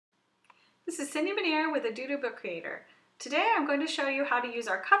This is Cindy Manier with Adudo Book Creator. Today I'm going to show you how to use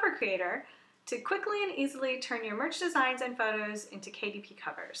our cover creator to quickly and easily turn your merch designs and photos into KDP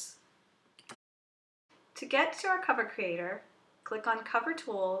covers. To get to our cover creator, click on Cover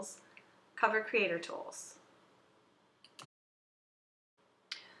Tools, Cover Creator Tools.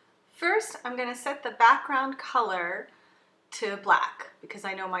 First, I'm going to set the background color to black because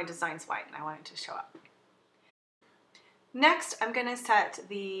I know my design's white and I want it to show up. Next, I'm going to set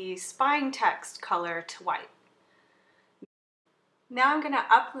the spine text color to white. Now I'm going to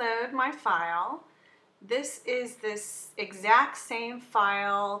upload my file. This is this exact same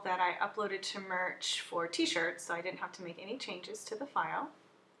file that I uploaded to merch for t-shirts, so I didn't have to make any changes to the file.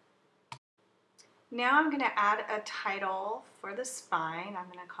 Now I'm going to add a title for the spine. I'm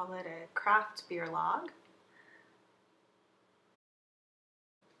going to call it a craft beer log.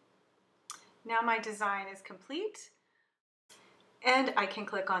 Now my design is complete. And I can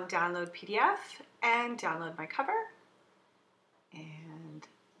click on Download PDF and download my cover. And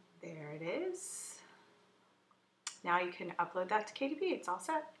there it is. Now you can upload that to KDP. It's all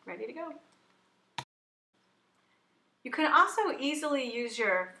set, ready to go. You can also easily use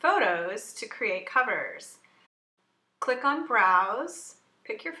your photos to create covers. Click on Browse,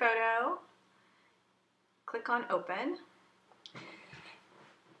 pick your photo, click on Open.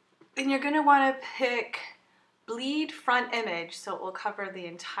 Then you're going to want to pick Bleed Front Image, so it will cover the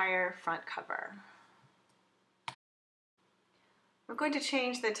entire front cover. I'm going to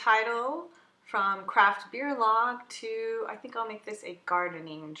change the title from Craft Beer Log to, I think I'll make this a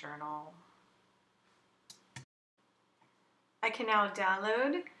gardening journal. I can now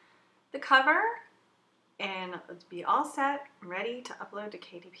download the cover and it'll be all set, ready to upload to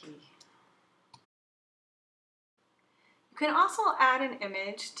KDP. You can also add an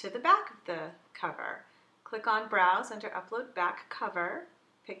image to the back of the cover. Click on Browse under Upload Back Cover,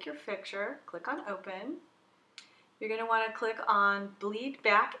 pick your picture, click on Open. You're going to want to click on Bleed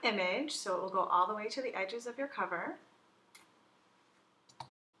Back Image, so it will go all the way to the edges of your cover.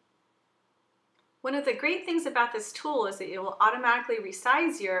 One of the great things about this tool is that it will automatically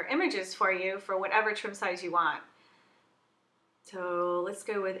resize your images for you for whatever trim size you want. So let's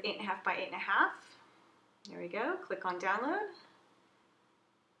go with 8.5 by 8.5. There we go. Click on Download.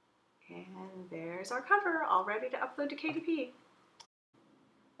 And there's our cover, all ready to upload to KDP.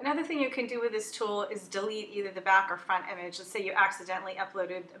 Another thing you can do with this tool is delete either the back or front image. Let's say you accidentally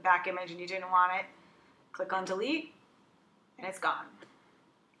uploaded a back image and you didn't want it. Click on Delete, and it's gone.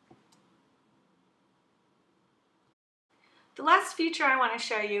 The last feature I want to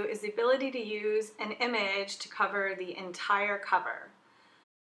show you is the ability to use an image to cover the entire cover.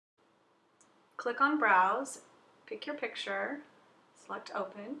 Click on Browse, pick your picture, select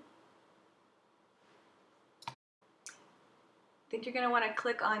Open. Then you're going to want to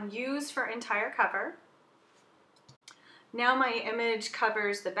click on Use for Entire Cover. Now my image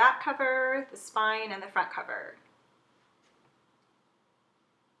covers the back cover, the spine, and the front cover.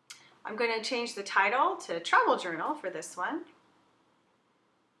 I'm going to change the title to Travel Journal for this one.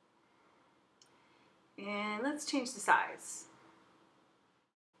 And let's change the size.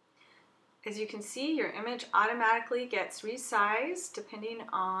 As you can see, your image automatically gets resized depending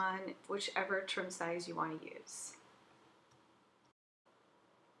on whichever trim size you want to use.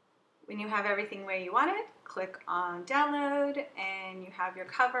 When you have everything where you want it, click on Download and you have your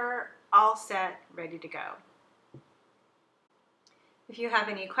cover all set, ready to go. If you have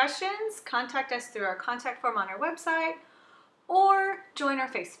any questions, contact us through our contact form on our website or join our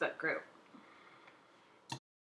Facebook group.